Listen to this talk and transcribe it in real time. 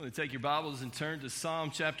I'm going to take your Bibles and turn to Psalm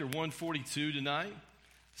chapter 142 tonight.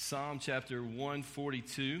 Psalm chapter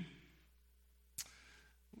 142.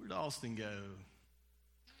 Where'd Austin go?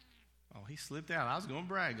 Oh, he slipped out. I was going to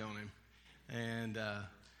brag on him. And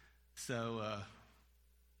so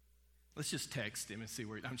let's just text him and see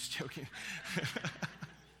where I'm just joking.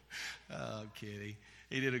 Oh, kidding.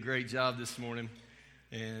 He did a great job this morning.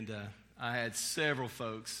 And I had several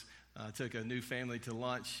folks. I took a new family to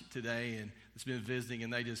lunch today, and it's been visiting,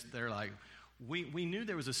 and they're like, we knew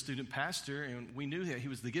there was a student pastor, and we knew that he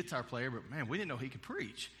was the guitar player, but man, we didn't know he could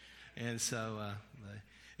preach. And so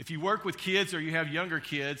if you work with kids or you have younger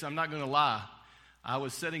kids, I'm not going to lie. I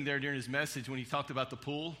was sitting there during his message when he talked about the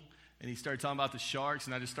pool, and he started talking about the sharks,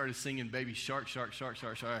 and I just started singing Baby Shark, Shark, Shark,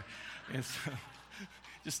 Shark, Shark. And so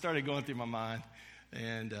just started going through my mind.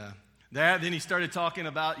 And then he started talking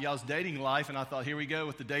about y'all's dating life, and I thought, here we go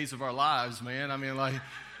with the days of our lives, man. I mean, I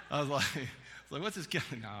was like, what's this guy?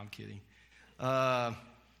 No, I'm kidding.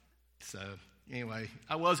 So anyway,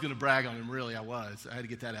 I was going to brag on him, really, I was. I had to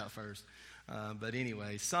get that out first. But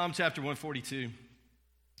anyway, Psalm chapter 142.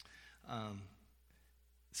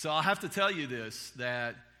 So I'll have to tell you this,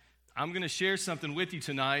 that I'm going to share something with you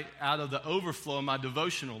tonight out of the overflow of my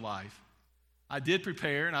devotional life. I did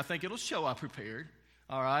prepare, and I think it'll show I prepared,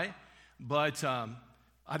 all right? But I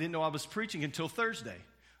didn't know I was preaching until Thursday.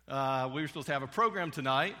 We were supposed to have a program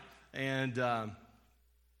tonight, and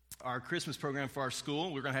our Christmas program for our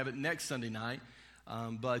school. We're going to have it next Sunday night.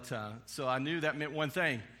 So I knew that meant one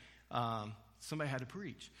thing. Somebody had to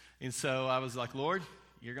preach. And so I was like, Lord,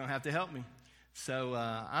 you're going to have to help me. So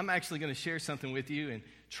I'm actually going to share something with you and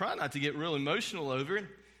try not to get real emotional over it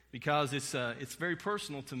because it's very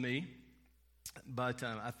personal to me. But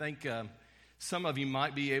I think some of you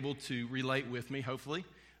might be able to relate with me, hopefully.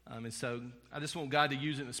 And so I just want God to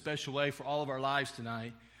use it in a special way for all of our lives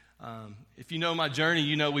tonight. If you know my journey,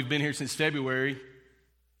 you know we've been here since February.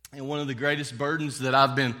 And one of the greatest burdens that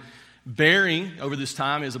I've been bearing over this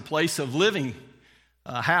time is a place of living,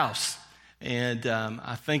 a house. And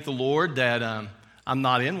I thank the Lord that I'm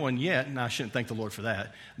not in one yet, and I shouldn't thank the Lord for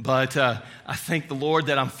that. But I thank the Lord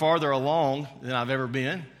that I'm farther along than I've ever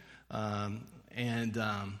been.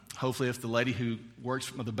 Hopefully if the lady who works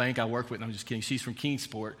for the bank I work with, I'm just kidding, she's from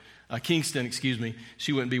Kingston,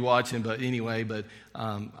 she wouldn't be watching, but anyway,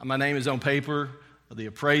 my name is on paper, the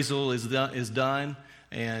appraisal is done,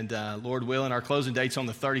 and Lord willing, our closing date's on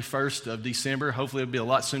the 31st of December. Hopefully it'll be a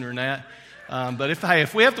lot sooner than that. But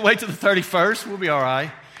if we have to wait till the 31st, we'll be all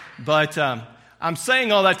right. But I'm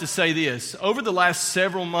saying all that to say this. Over the last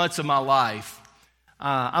several months of my life,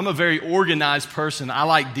 I'm a very organized person. I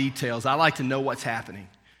like details. I like to know what's happening.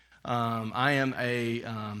 I'm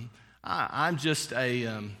just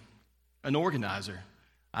an organizer.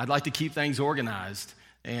 I'd like to keep things organized,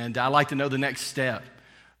 and I like to know the next step.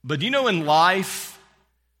 But in life,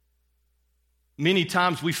 many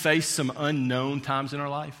times we face some unknown times in our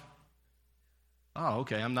life. Oh,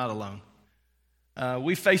 okay, I'm not alone.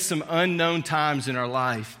 We face some unknown times in our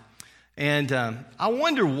life. And I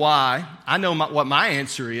wonder why. I know what my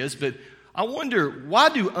answer is, but I wonder, why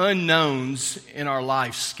do unknowns in our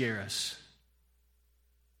life scare us?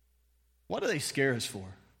 What do they scare us for?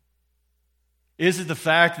 Is it the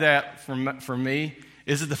fact that, for me,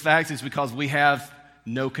 is it the fact it's because we have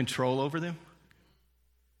no control over them?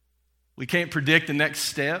 We can't predict the next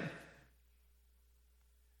step?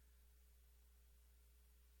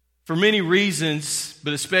 For many reasons,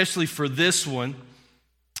 but especially for this one,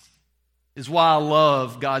 is why I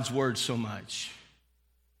love God's Word so much.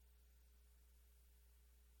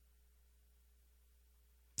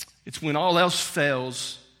 It's when all else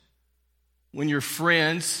fails, when your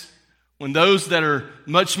friends, when those that are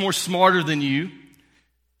much more smarter than you,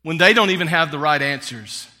 when they don't even have the right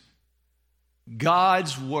answers.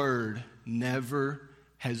 God's Word never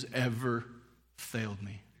has ever failed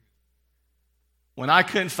me. When I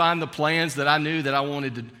couldn't find the plans that I knew that I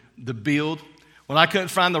wanted to build, when I couldn't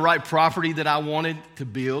find the right property that I wanted to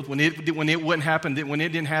build, when it wouldn't happen, when it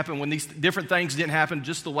didn't happen, when these different things didn't happen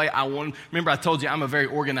just the way I wanted. Remember, I told you I'm a very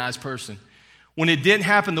organized person. When it didn't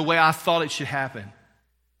happen the way I thought it should happen,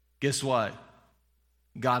 guess what?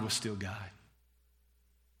 God was still God.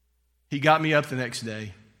 He got me up the next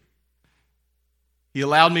day. He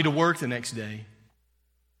allowed me to work the next day.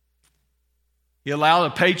 He allowed a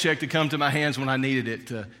paycheck to come to my hands when I needed it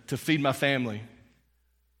to feed my family.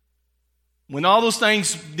 When all those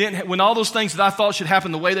things that I thought should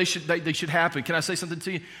happen the way they should happen, can I say something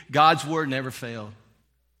to you? God's Word never failed.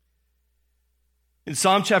 In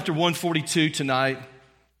Psalm chapter 142 tonight,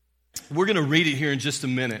 we're going to read it here in just a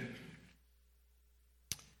minute.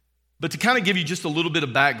 But to kind of give you just a little bit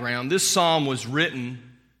of background, this psalm was written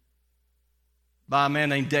by a man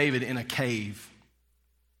named David in a cave.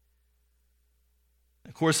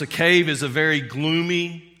 Of course, a cave is a very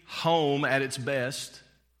gloomy home at its best.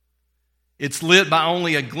 It's lit by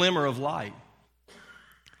only a glimmer of light.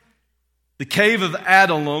 The cave of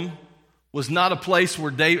Adullam was not a place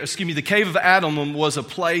where the cave of Adullam was a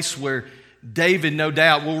place where David, no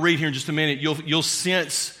doubt, we'll read here in just a minute, you'll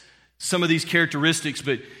sense some of these characteristics,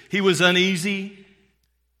 but he was uneasy,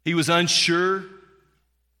 he was unsure,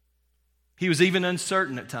 he was even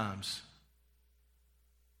uncertain at times.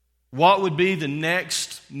 What would be the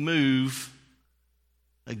next move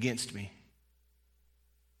against me?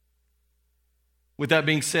 With that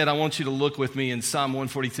being said, I want you to look with me in Psalm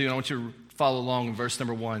 142, and I want you to follow along in verse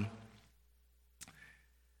number 1.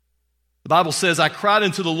 The Bible says, I cried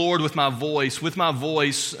unto the Lord with my voice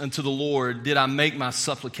unto the Lord did I make my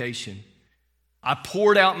supplication. I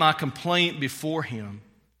poured out my complaint before him.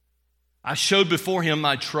 I showed before him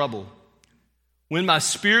my trouble. When my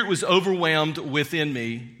spirit was overwhelmed within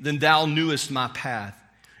me, then thou knewest my path.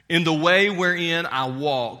 In the way wherein I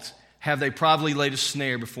walked, have they privately laid a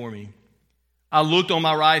snare before me. I looked on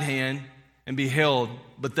my right hand and beheld,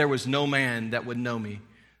 but there was no man that would know me.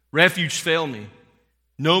 Refuge failed me.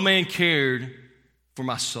 No man cared for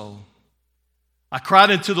my soul. I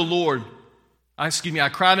cried unto the Lord. I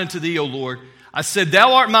cried unto thee, O Lord. I said,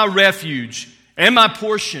 thou art my refuge and my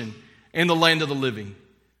portion in the land of the living.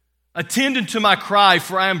 Attend unto my cry,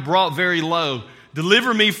 for I am brought very low.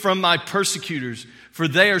 Deliver me from my persecutors, for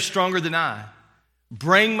they are stronger than I.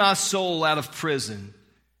 Bring my soul out of prison,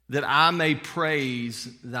 that I may praise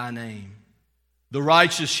thy name. The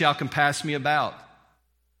righteous shall compass me about,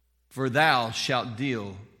 for thou shalt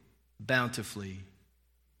deal bountifully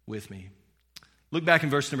with me. Look back in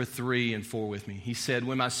verse number 3 and 4 with me. He said,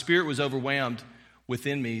 when my spirit was overwhelmed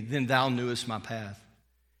within me, then thou knewest my path.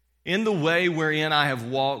 In the way wherein I have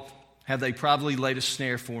walked, have they privately laid a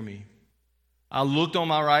snare for me. I looked on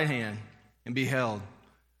my right hand and beheld,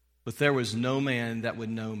 but there was no man that would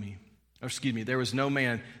know me. There was no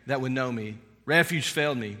man that would know me. Refuge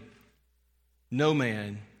failed me. No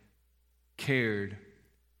man cared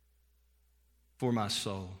for my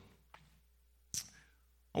soul.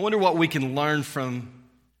 I wonder what we can learn from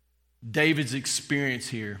David's experience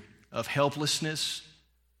here of helplessness,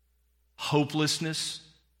 hopelessness,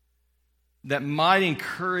 that might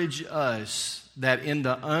encourage us that in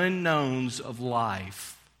the unknowns of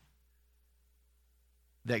life,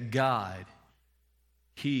 that God,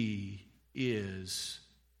 He is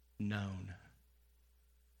known.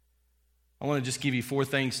 I want to just give you 4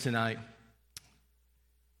 things tonight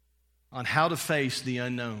on how to face the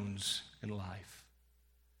unknowns in life.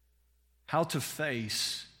 How to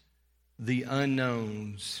face the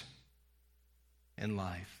unknowns in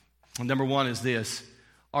life. And number 1 is this: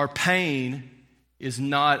 our pain is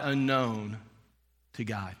not unknown to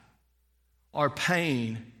God. Our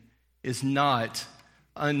pain is not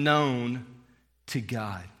unknown to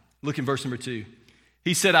God. Look in verse number 2.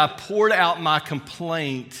 He said, I poured out my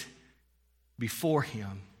complaint before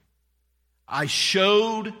him. I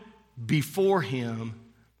showed before him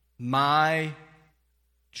my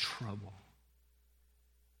trouble.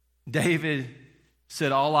 David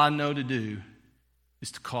said, all I know to do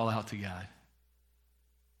is to call out to God.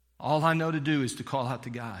 All I know to do is to call out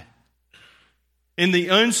to God. In the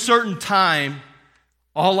uncertain time,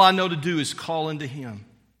 all I know to do is call into Him.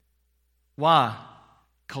 Why?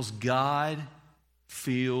 Because God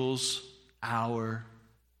feels our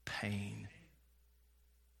pain.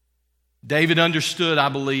 David understood, I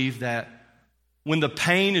believe, that when the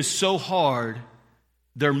pain is so hard,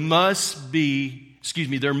 there must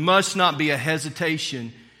not be a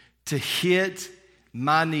hesitation to hit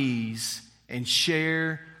my knees and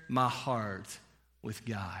share my heart with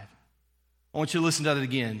God. I want you to listen to that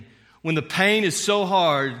again. When the pain is so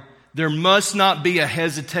hard, there must not be a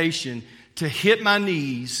hesitation to hit my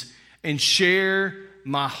knees and share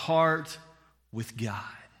my heart with God.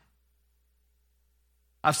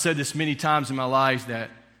 I've said this many times in my life that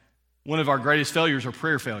one of our greatest failures are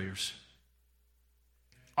prayer failures.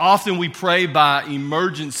 Often we pray by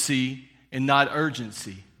emergency and not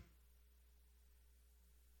urgency.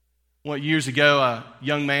 Years ago, a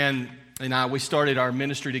young man and I, we started our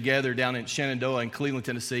ministry together down in Shenandoah in Cleveland,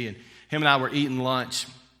 Tennessee, and him and I were eating lunch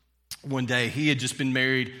one day. He had just been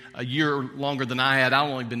married a year longer than I had. I'd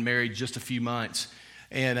only been married just a few months.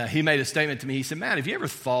 And he made a statement to me. He said, Matt, have you ever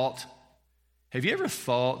thought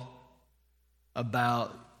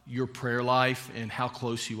about your prayer life and how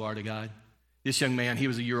close you are to God? This young man, he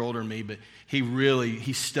was a year older than me, but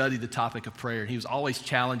he studied the topic of prayer. He was always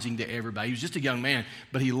challenging to everybody. He was just a young man,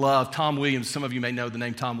 but he loved Tom Williams. Some of you may know the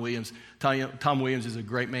name Tom Williams. Tom Williams is a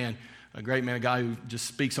great man. a great man, a guy who just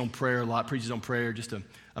speaks on prayer a lot, preaches on prayer, just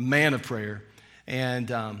a man of prayer.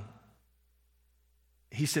 And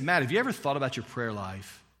he said, Matt, have you ever thought about your prayer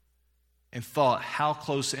life and thought, how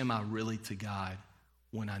close am I really to God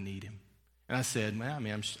when I need him? And I said, well, I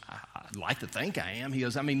mean, I'd like to think I am. He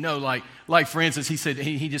goes, I mean, no, like for instance, he said,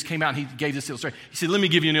 he just came out and he gave this illustration. He said, let me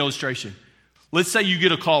give you an illustration. Let's say you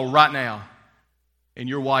get a call right now and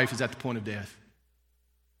your wife is at the point of death.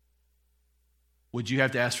 Would you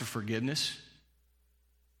have to ask for forgiveness?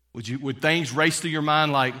 Would things race through your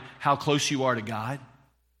mind like how close you are to God?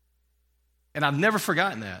 And I've never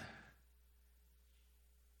forgotten that.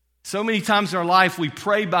 So many times in our life, we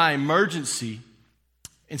pray by emergency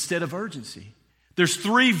instead of urgency. There's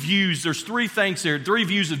three views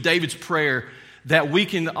of David's prayer that we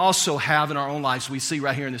can also have in our own lives. We see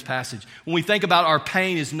right here in this passage. When we think about our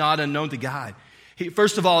pain is not unknown to God.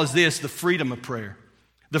 First of all is this, the freedom of prayer.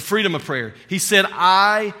 The freedom of prayer. He said,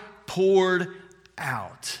 I poured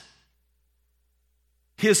out.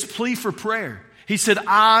 His plea for prayer. He said,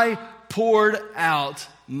 I poured out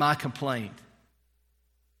my complaint.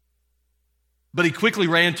 But he quickly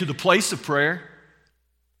ran to the place of prayer.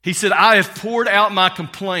 He said, I have poured out my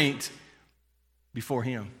complaint before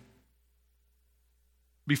him.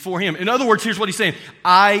 Before him. In other words, here's what he's saying.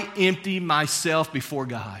 I empty myself before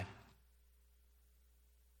God.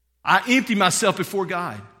 I empty myself before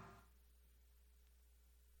God.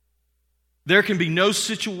 There can be no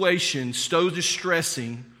situation so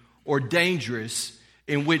distressing or dangerous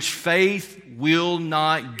in which faith will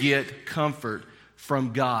not get comfort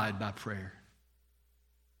from God by prayer.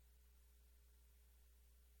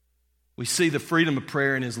 We see the freedom of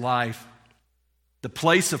prayer in his life, the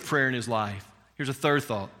place of prayer in his life. Here's a third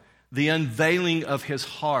thought, the unveiling of his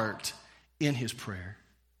heart in his prayer.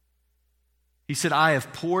 He said, I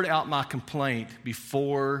have poured out my complaint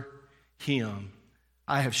before him.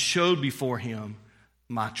 I have showed before him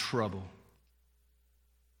my trouble.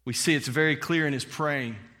 We see it's very clear in his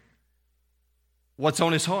praying what's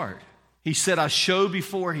on his heart. He said, I showed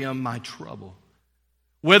before him my trouble.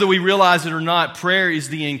 Whether we realize it or not, prayer is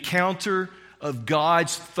the encounter of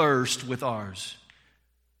God's thirst with ours.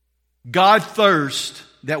 God thirsts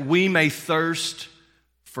that we may thirst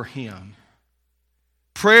for him.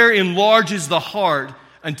 Prayer enlarges the heart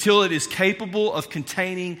until it is capable of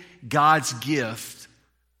containing God's gift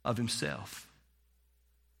of himself.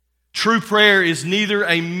 True prayer is neither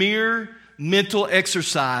a mere mental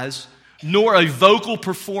exercise nor a vocal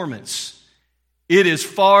performance. It is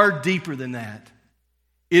far deeper than that.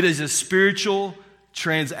 It is a spiritual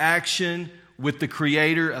transaction with the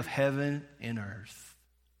Creator of heaven and earth.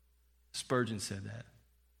 Spurgeon said that.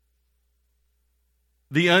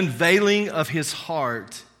 The unveiling of his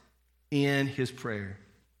heart in his prayer.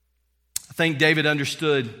 I think David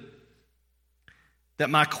understood that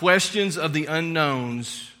my questions of the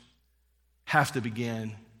unknowns have to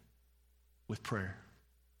begin with prayer.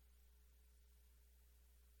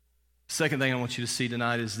 Second thing I want you to see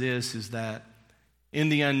tonight is that in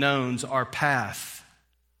the unknowns, our paths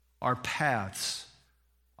are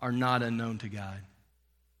not unknown to God.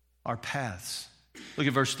 Our paths. Look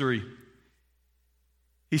at verse 3.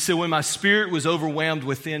 He said, when my spirit was overwhelmed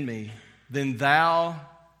within me, then thou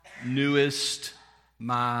knewest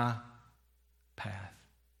my path.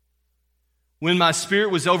 When my spirit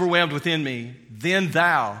was overwhelmed within me, then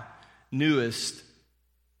thou knewest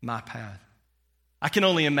my path. I can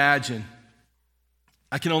only imagine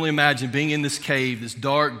being in this cave, this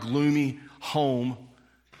dark, gloomy home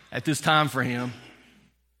at this time for him.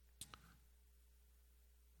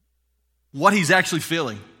 What he's actually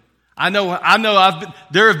feeling. I know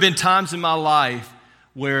there have been times in my life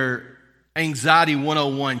where anxiety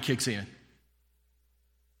 101 kicks in.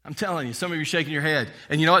 I'm telling you, some of you are shaking your head.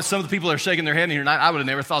 And you know what? Some of the people that are shaking their head in here tonight, I would have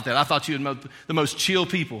never thought that. I thought you were the most chill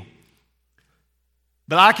people.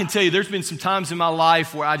 But I can tell you, there's been some times in my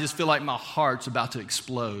life where I just feel like my heart's about to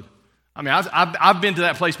explode. I mean, I've been to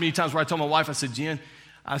that place many times where I told my wife, I said, Jen,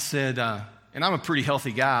 I said, and I'm a pretty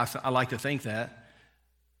healthy guy. I like to think that.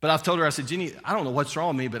 But I've told her, I said, Jenny, I don't know what's wrong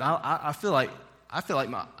with me, but I feel like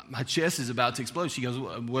my chest is about to explode. She goes,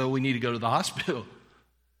 well, we need to go to the hospital.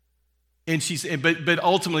 And she said, but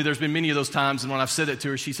ultimately, there's been many of those times, and when I've said that to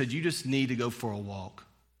her, she said, you just need to go for a walk.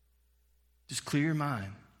 Just clear your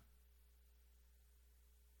mind.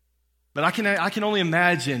 But I can only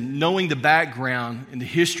imagine, knowing the background and the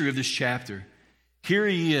history of this chapter, here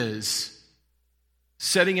he is,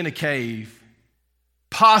 sitting in a cave,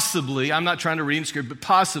 possibly, I'm not trying to read in script, but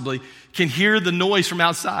possibly can hear the noise from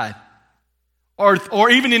outside. Or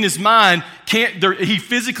even in his mind, he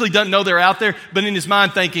physically doesn't know they're out there, but in his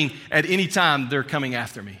mind thinking, at any time, they're coming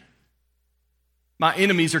after me. My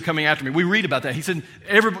enemies are coming after me. We read about that. He said,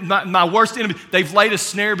 my worst enemy, they've laid a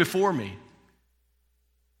snare before me.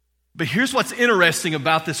 But here's what's interesting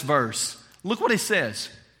about this verse. Look what he says.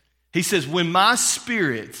 He says, when my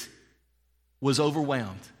spirit was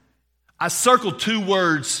overwhelmed. I circled two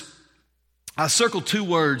words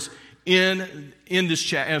in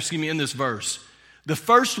this verse. The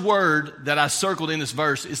first word that I circled in this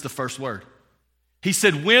verse is the first word. He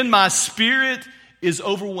said, when my spirit is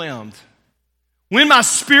overwhelmed. When my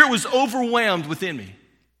spirit was overwhelmed within me.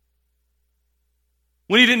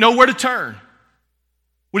 When he didn't know where to turn.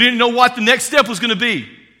 When he didn't know what the next step was going to be.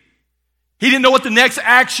 He didn't know what the next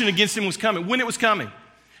action against him was coming, when it was coming.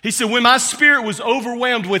 He said, when my spirit was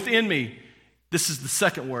overwhelmed within me, this is the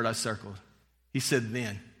second word I circled. He said,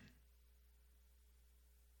 then.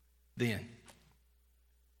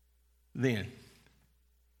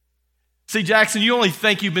 See, Jackson, you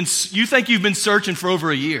think you've been searching for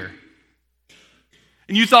over a year.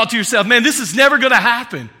 And you thought to yourself, man, this is never going to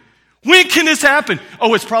happen. When can this happen?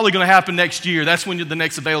 Oh, it's probably going to happen next year. That's when the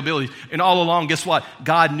next availability. And all along, guess what?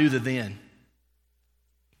 God knew the then.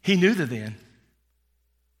 He knew the then.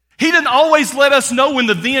 He didn't always let us know when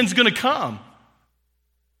the then's going to come.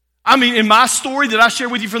 I mean, in my story that I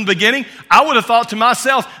shared with you from the beginning, I would have thought to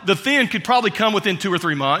myself, the then could probably come within 2 or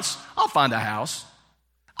 3 months. I'll find a house.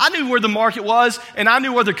 I knew where the market was, and I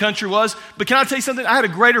knew where the country was. But can I tell you something? I had a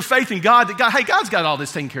greater faith in God that God's got all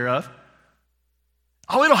this taken care of.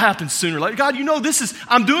 Oh, it'll happen sooner or later. God,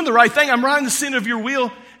 I'm doing the right thing. I'm riding the center of your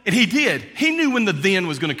wheel. And he did. He knew when the then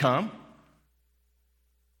was going to come.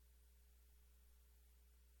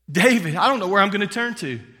 David, I don't know where I'm going to turn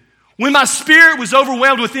to. When my spirit was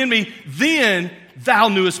overwhelmed within me, then thou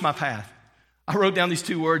knewest my path. I wrote down these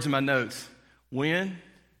 2 words in my notes. When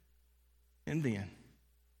and then.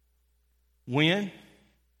 When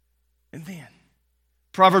and then.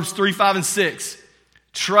 Proverbs 3, 5, and 6.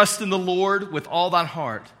 Trust in the Lord with all thine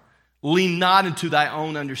heart. Lean not into thy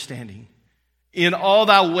own understanding. In all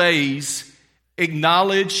thy ways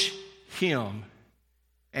acknowledge him,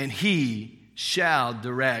 and he shall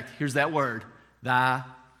direct, here's that word, thy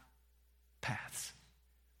paths.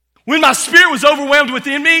 When my spirit was overwhelmed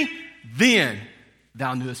within me, then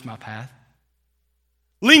thou knewest my path.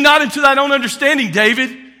 Lean not into thine own understanding, David.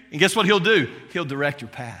 And guess what he'll do? He'll direct your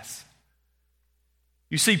paths.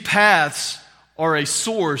 You see, paths are a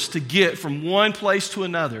source to get from one place to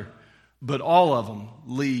another, but all of them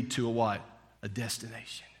lead to a what? A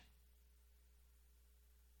destination.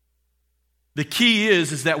 The key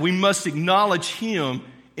is that we must acknowledge him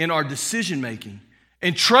in our decision making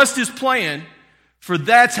and trust his plan, for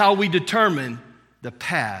that's how we determine the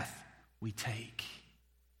path we take.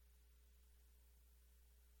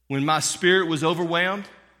 When my spirit was overwhelmed,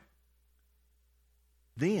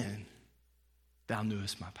 then thou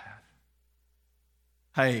knewest my path.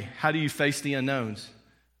 Hey, how do you face the unknowns?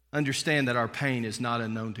 Understand that our pain is not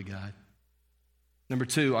unknown to God. Number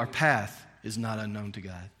 2, our path is not unknown to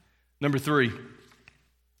God. Number 3,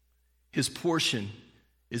 his portion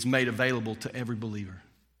is made available to every believer.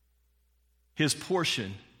 His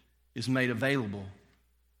portion is made available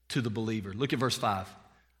to the believer. Look at verse 5.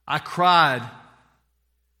 I cried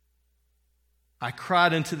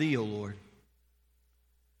unto thee, O Lord.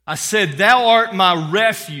 I said, thou art my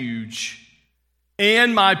refuge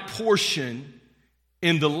and my portion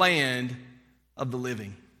in the land of the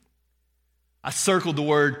living. I circled the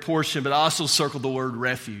word portion, but I also circled the word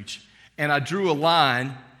refuge. And I drew a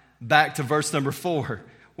line back to verse number 4,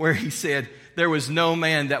 where he said, there was no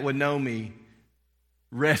man that would know me.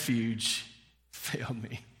 Refuge failed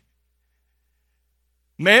me.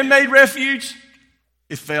 Man-made refuge,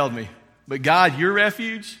 it failed me. But God, your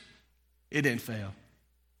refuge, it didn't fail.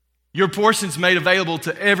 Your portion's made available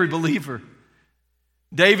to every believer.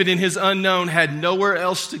 David, in his unknown, had nowhere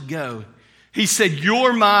else to go. He said,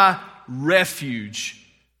 you're my refuge.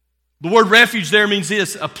 The word refuge there means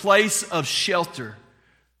this, a place of shelter,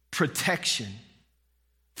 protection.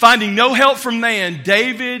 Finding no help from man,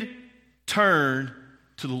 David turned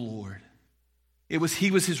to the Lord. He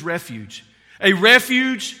was his refuge. A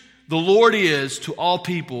refuge the Lord is to all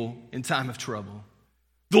people in time of trouble.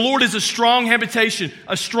 The Lord is a strong habitation,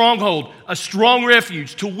 a stronghold, a strong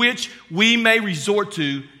refuge to which we may resort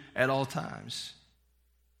to at all times.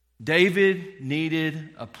 David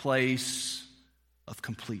needed a place of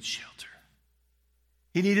complete shelter.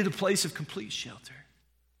 He needed a place of complete shelter.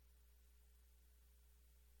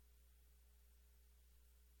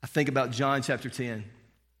 I think about John chapter 10,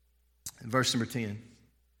 verse number 10.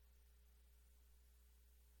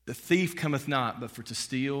 The thief cometh not, but for to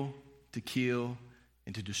steal, to kill,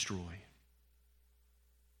 and to destroy.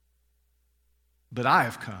 But I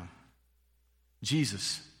have come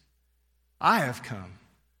Jesus, I have come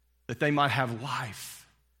that they might have life,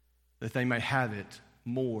 that they might have it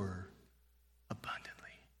more abundantly.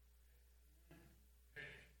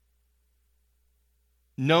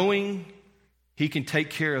 Knowing he can take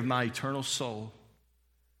care of my eternal soul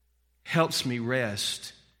helps me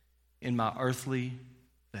rest in my earthly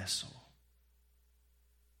vessel.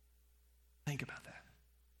 Think about that.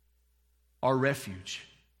 Our refuge,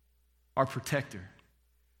 our protector.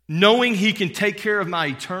 Knowing he can take care of my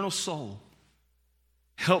eternal soul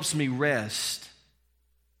helps me rest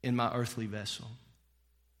in my earthly vessel.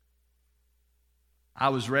 I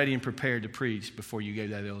was ready and prepared to preach before you gave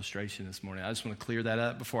that illustration this morning. I just want to clear that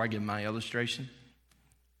up before I give my illustration.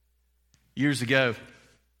 Years ago,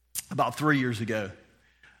 about 3 years ago,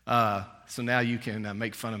 so now you can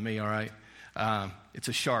make fun of me, all right? It's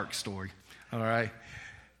a shark story, all right?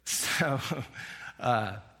 So,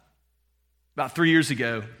 about 3 years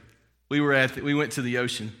ago, we went to the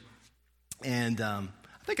ocean, and I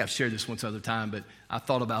think I've shared this once other time, but I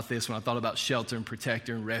thought about this when I thought about shelter and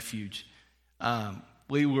protector and refuge.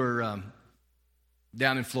 We were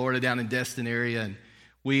down in Florida, down in Destin area, and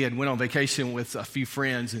we had went on vacation with a few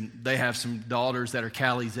friends, and they have some daughters that are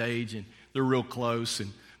Callie's age, and they're real close.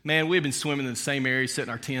 And man, we had been swimming in the same area,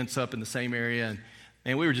 setting our tents up in the same area,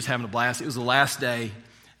 and we were just having a blast. It was the last day,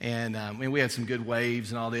 and we had some good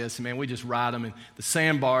waves and all this. And man, we just ride them, and the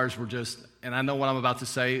sandbars were just. And I know what I'm about to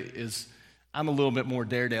say is, I'm a little bit more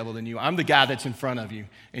daredevil than you. I'm the guy that's in front of you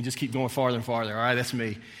and just keep going farther and farther. All right, that's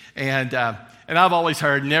me. And I've always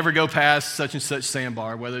heard never go past such and such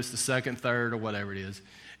sandbar, whether it's the second, third, or whatever it is.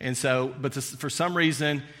 And so, but for some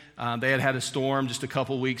reason, they had a storm just a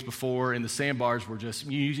couple weeks before, and the sandbars were just,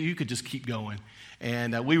 you could just keep going.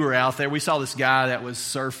 And we were out there. We saw this guy that was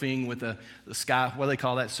surfing with the sky. What do they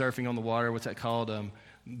call that? Surfing on the water. What's that called?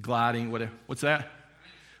 Gliding. What's that?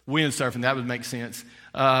 Windsurfing. That would make sense.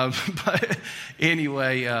 But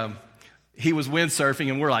anyway, he was windsurfing,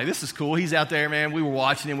 and we're like, this is cool. He's out there, man. We were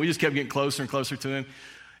watching him. We just kept getting closer and closer to him.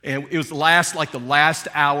 And it was the last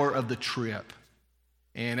hour of the trip.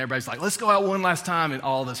 And everybody's like, let's go out one last time. And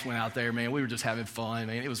all of us went out there, man. We were just having fun,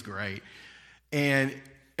 man. It was great. And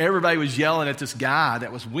everybody was yelling at this guy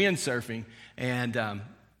that was windsurfing. And,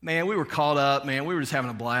 man, we were caught up, man. We were just having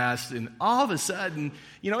a blast. And all of a sudden,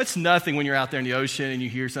 it's nothing when you're out there in the ocean and you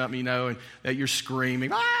hear something, and that you're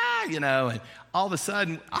screaming, and all of a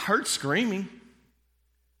sudden, I heard screaming.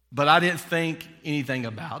 But I didn't think anything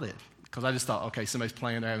about it because I just thought, okay, somebody's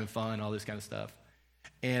playing, they're having fun, all this kind of stuff.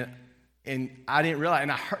 And I didn't realize,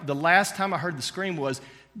 and the last time I heard the scream was,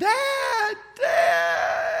 Dad,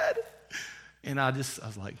 Dad. And I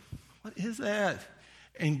was like, what is that?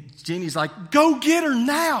 And Jeannie's like, go get her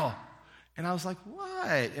now. And I was like,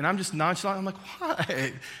 what? And I'm just nonchalant. I'm like,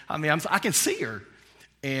 what? I mean, I can see her.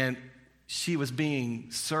 And she was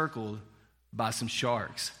being circled by some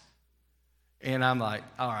sharks. And I'm like,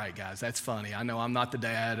 all right, guys, that's funny. I know I'm not the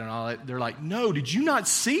dad and all that. They're like, no, did you not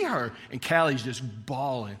see her? And Callie's just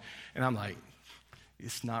bawling. And I'm like,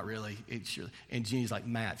 it's not really. And Jeannie's like,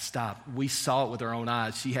 Matt, stop. We saw it with our own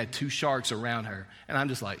eyes. She had 2 sharks around her. And I'm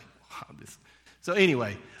just like, wow, So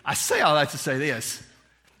anyway, I say all that to say this.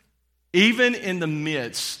 Even in the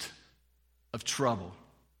midst of trouble,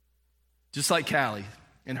 just like Callie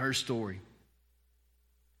in her story,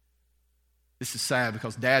 this is sad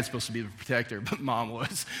because Dad's supposed to be the protector, but Mom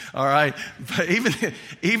was, all right? But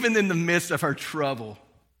even in the midst of her trouble,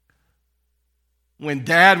 when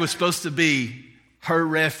Dad was supposed to be her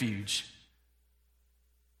refuge,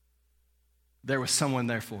 there was someone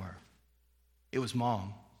there for her. It was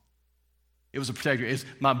Mom. It was a protector.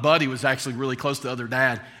 My buddy was actually really close to the other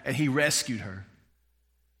dad, and he rescued her.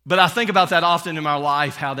 But I think about that often in my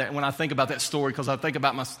life, when I think about that story, because I think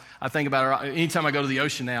about her anytime I go to the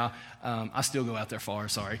ocean now. I still go out there far,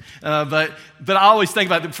 sorry. But I always think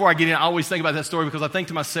about it before I get in. I always think about that story because I think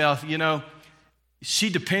to myself, she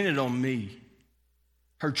depended on me.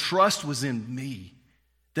 Her trust was in me,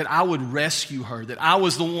 that I would rescue her, that I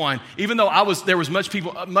was the one. Even though there was much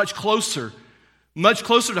closer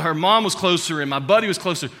to her. Mom was closer and my buddy was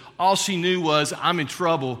closer. All she knew was, I'm in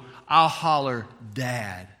trouble. I'll holler,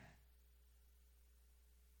 Dad.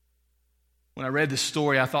 When I read this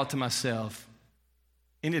story, I thought to myself,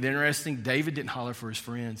 isn't it interesting? David didn't holler for his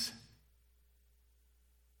friends.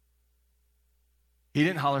 He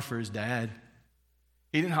didn't holler for his dad.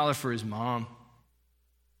 He didn't holler for his mom.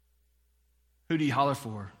 Who did he holler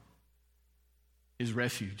for? His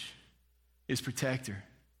refuge, his protector.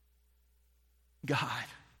 God,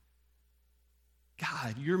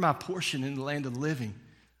 you're my portion in the land of the living.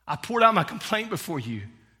 I poured out my complaint before you.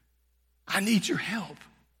 I need your help.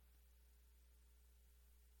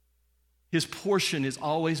 His portion is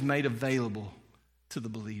always made available to the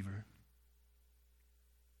believer.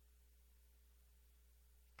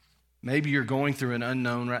 Maybe you're going through an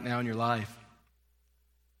unknown right now in your life.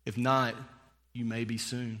 If not, you may be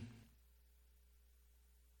soon.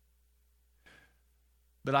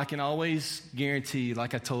 But I can always guarantee,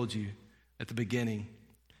 like I told you at the beginning,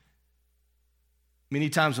 many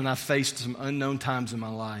times when I faced some unknown times in my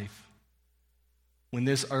life, when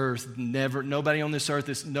this earth nobody on this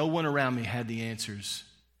earth, no one around me had the answers.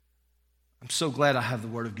 I'm so glad I have the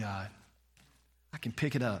Word of God. I can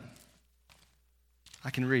pick it up. I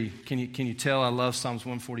can read. Can you tell I love Psalms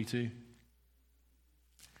 142?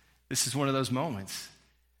 This is one of those moments.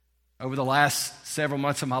 Over the last several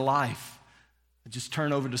months of my life, I just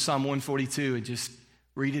turn over to Psalm 142 and just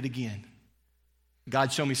read it again.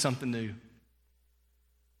 God showed me something new.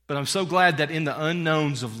 But I'm so glad that in the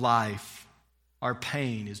unknowns of life, our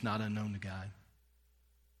pain is not unknown to God.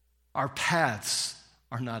 Our paths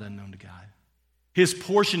are not unknown to God. His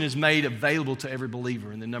portion is made available to every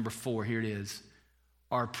believer. And then number 4, here it is.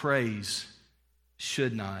 Our praise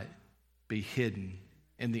should not be hidden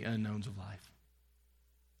in the unknowns of life.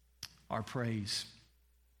 Our praise.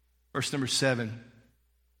 Verse number 7.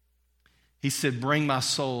 He said, bring my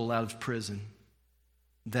soul out of prison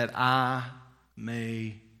that I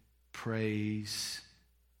may praise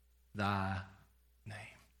thy name.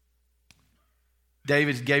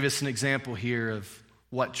 David gave us an example here of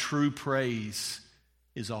what true praise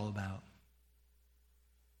is all about.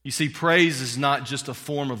 You see, praise is not just a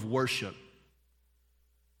form of worship.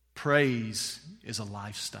 Praise is a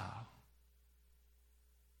lifestyle.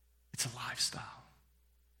 It's a lifestyle.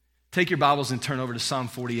 Take your Bibles and turn over to Psalm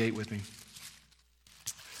 48 with me.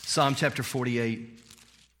 Psalm chapter 48.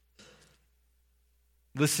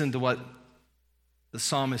 Listen to what the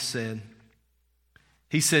psalmist said.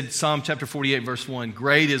 He said, Psalm chapter 48, verse 1,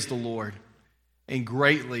 great is the Lord, and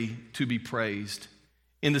greatly to be praised.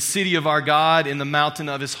 In the city of our God, in the mountain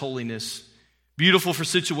of his holiness. Beautiful for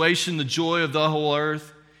situation, the joy of the whole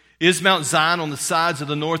earth. Is Mount Zion on the sides of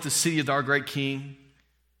the north, the city of our great King?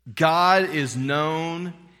 God is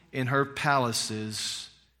known in her palaces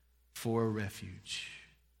for a refuge.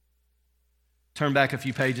 Turn back a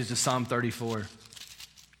few pages to Psalm 34.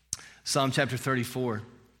 Psalm chapter 34,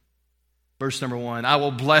 verse number 1. I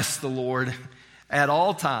will bless the Lord at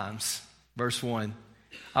all times. Verse 1.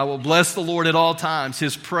 I will bless the Lord at all times.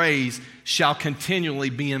 His praise shall continually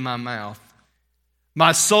be in my mouth.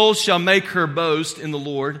 My soul shall make her boast in the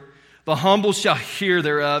Lord. The humble shall hear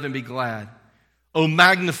thereof and be glad. O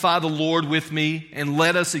magnify the Lord with me, and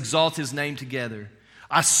let us exalt his name together.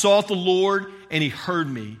 I sought the Lord, and he heard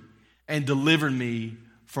me, and delivered me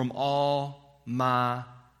from all my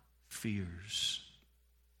fears.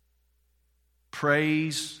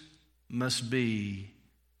 Praise must be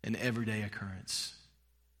an everyday occurrence.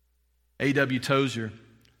 A.W. Tozer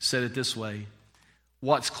said it this way: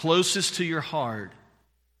 what's closest to your heart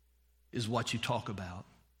is what you talk about.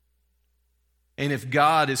 And if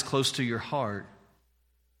God is close to your heart,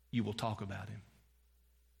 you will talk about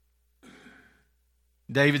him.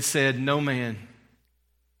 David said, no man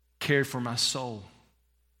cared for my soul.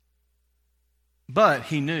 But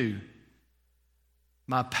he knew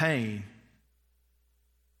my pain,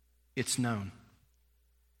 it's known.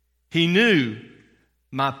 He knew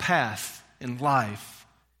my path in life,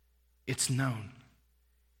 it's known.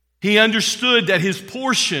 He understood that his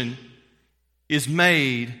portion is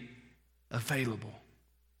made available.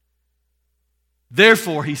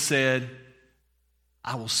 Therefore, he said,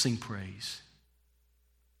 I will sing praise.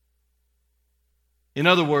 In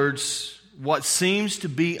other words, what seems to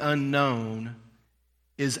be unknown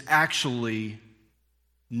is actually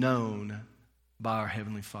known by our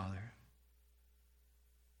Heavenly Father.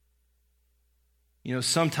 You know,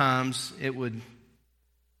 sometimes it would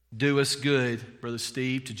do us good, Brother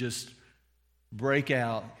Steve, to just break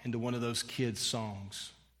out into one of those kids'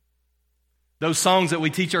 songs. Those songs that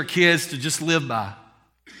we teach our kids to just live by.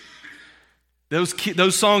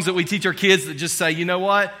 Those songs that we teach our kids that just say, you know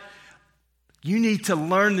what? You need to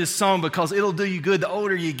learn this song because it'll do you good the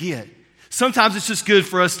older you get. Sometimes it's just good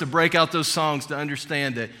for us to break out those songs to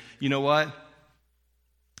understand that, you know what?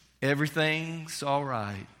 Everything's all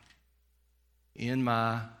right in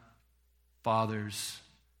my Father's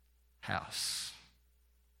house.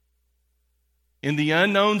 In the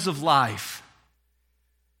unknowns of life,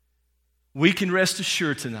 we can rest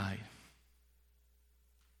assured tonight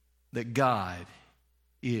that God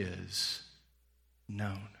is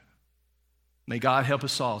known. May God help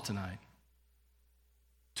us all tonight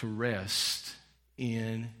to rest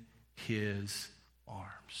in his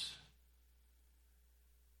arms.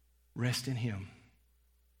 Rest in him.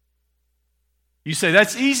 You say,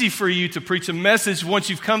 that's easy for you to preach a message once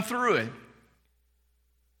you've come through it.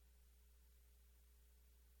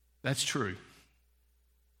 That's true.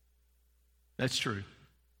 That's true.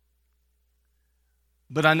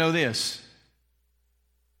 But I know this.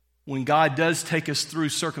 When God does take us through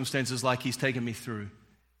circumstances like He's taken me through,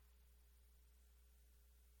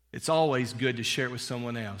 it's always good to share it with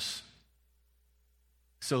someone else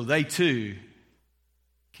so they too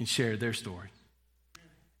can share their story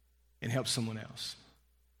and help someone else.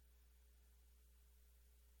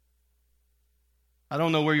 I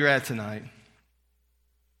don't know where you're at tonight,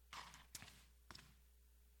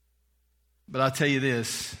 but I'll tell you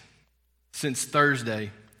this. Since Thursday,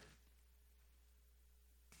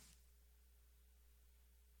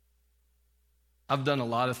 I've done a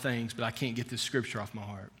lot of things, but I can't get this scripture off my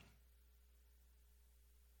heart.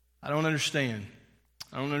 I don't understand.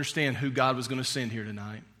 I don't understand who God was going to send here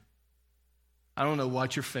tonight. I don't know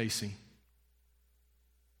what you're facing.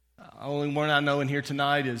 The only one I know in here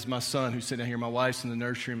tonight is my son who's sitting here. My wife's in the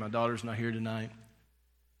nursery, and my daughter's not here tonight.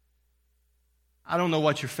 I don't know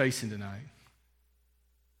what you're facing tonight.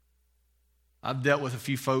 I've dealt with a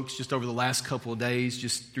few folks just over the last couple of days,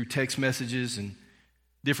 just through text messages and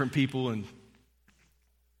different people. And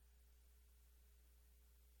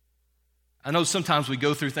I know sometimes we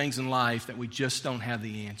go through things in life that we just don't have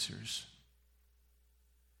the answers.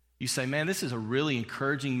 You say, man, this is a really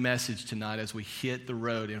encouraging message tonight as we hit the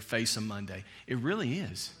road and face a Monday. It really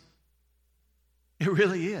is. It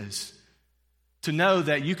really is. To know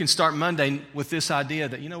that you can start Monday with this idea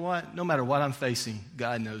that, you know what, no matter what I'm facing,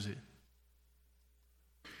 God knows it.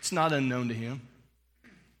 It's not unknown to Him.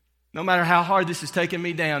 No matter how hard this is taking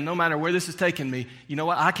me down, no matter where this is taking me, you know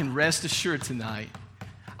what? I can rest assured tonight.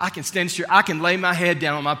 I can stand sure. I can lay my head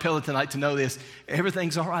down on my pillow tonight to know this.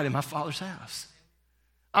 Everything's all right in my Father's house.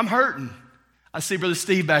 I'm hurting. I see Brother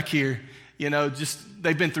Steve back here. You know, just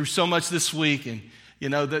they've been through so much this week, and, you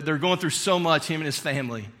know, they're going through so much, him and his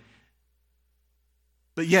family.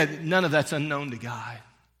 But yet, none of that's unknown to God.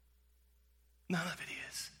 None of it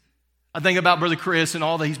is. I think about Brother Chris and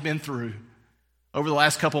all that he's been through over the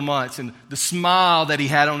last couple months and the smile that he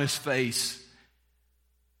had on his face.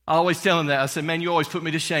 I always tell him that. I said, man, you always put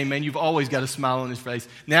me to shame, man. You've always got a smile on his face.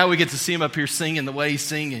 Now we get to see him up here singing the way he's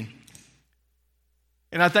singing.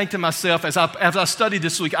 And I think to myself, as I studied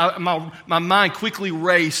this week, my mind quickly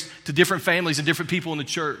raced to different families and different people in the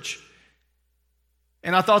church.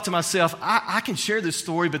 And I thought to myself, I can share this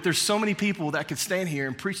story, but there's so many people that could stand here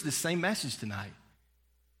and preach the same message tonight.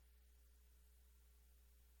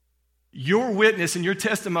 Your witness and your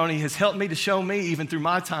testimony has helped me to show me, even through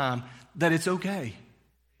my time, that it's okay.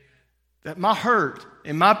 That my hurt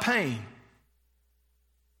and my pain,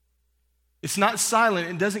 it's not silent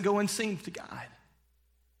and doesn't go unseen to God.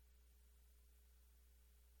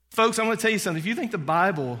 Folks, I'm going to tell you something. If you think the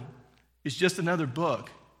Bible is just another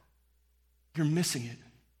book, you're missing it.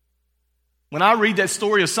 When I read that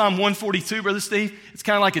story of Psalm 142, Brother Steve, it's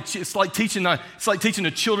kind of like it's like teaching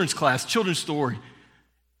a children's class, children's story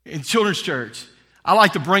in children's church. I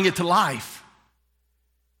like to bring it to life.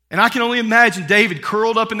 And I can only imagine David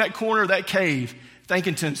curled up in that corner of that cave,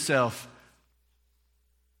 thinking to himself,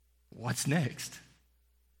 what's next?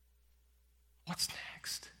 What's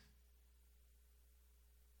next?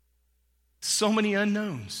 So many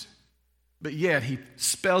unknowns, but yet he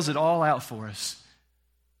spells it all out for us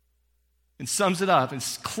and sums it up and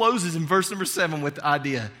closes in verse number 7 with the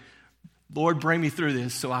idea, Lord, bring me through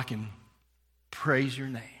this so I can praise your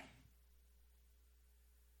name.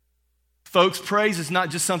 Folks, praise is not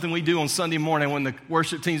just something we do on Sunday morning when the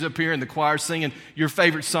worship team's up here and the choir's singing your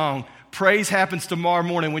favorite song. Praise happens tomorrow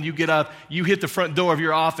morning when you get up, you hit the front door of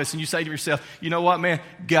your office and you say to yourself, you know what, man?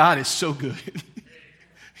 God is so good.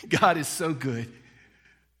 God is so good.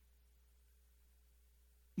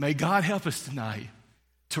 May God help us tonight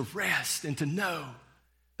to rest and to know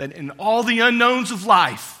that in all the unknowns of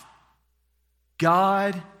life,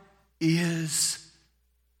 God is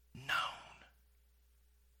known.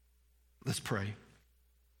 Let's pray.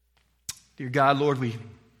 Dear God, Lord, we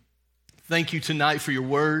thank you tonight for your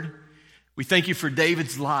word. We thank you for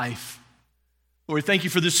David's life. Lord, thank you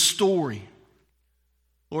for this story.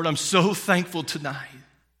 Lord, I'm so thankful tonight.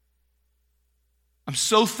 I'm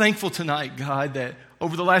so thankful tonight, God, that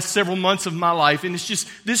over the last several months of my life, and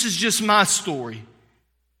this is just my story.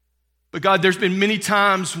 But God, there's been many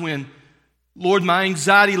times when, Lord, my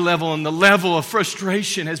anxiety level and the level of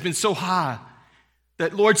frustration has been so high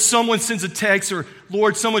that, Lord, someone sends a text or,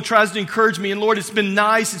 Lord, someone tries to encourage me. And, Lord, it's been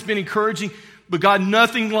nice, it's been encouraging. But, God,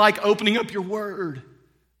 nothing like opening up your word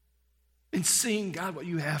and seeing, God, what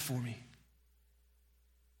you have for me.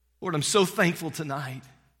 Lord, I'm so thankful tonight.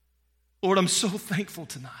 Lord, I'm so thankful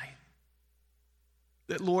tonight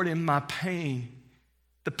that, Lord, in my pain,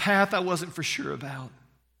 the path I wasn't for sure about,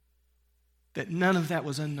 that none of that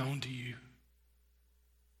was unknown to you.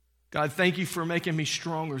 God, thank you for making me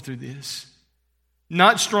stronger through this.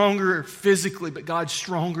 Not stronger physically, but God,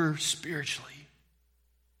 stronger spiritually.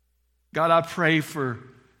 God, I pray for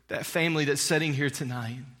that family that's sitting here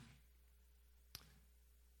tonight.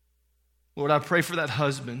 Lord, I pray for that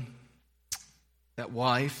husband, that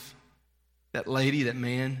wife, that lady, that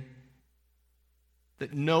man,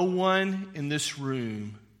 that no one in this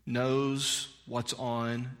room knows what's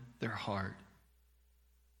on their heart.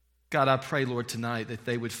 God, I pray, Lord, tonight that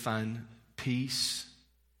they would find peace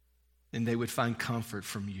and they would find comfort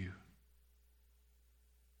from you.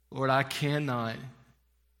 Lord, I cannot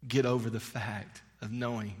get over the fact of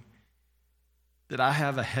knowing that I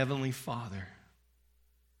have a heavenly Father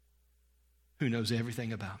who knows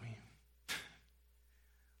everything about me.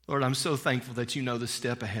 Lord, I'm so thankful that you know the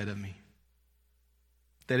step ahead of me.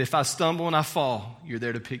 That if I stumble and I fall, you're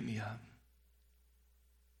there to pick me up.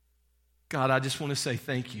 God, I just want to say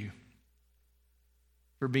thank you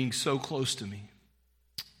for being so close to me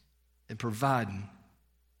and providing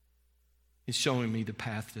and showing me the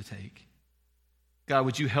path to take. God,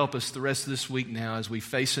 would you help us the rest of this week now as we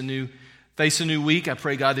face a new week? I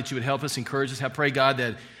pray, God, that you would help us, encourage us. I pray, God,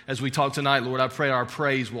 that as we talk tonight, Lord, I pray our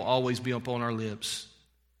praise will always be up on our lips.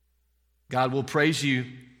 God, we'll praise you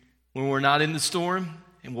when we're not in the storm,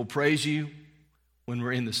 and we'll praise you when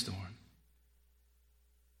we're in the storm.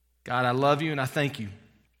 God, I love you and I thank you.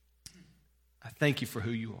 I thank you for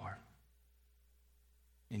who you are.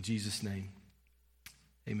 In Jesus' name,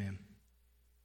 amen.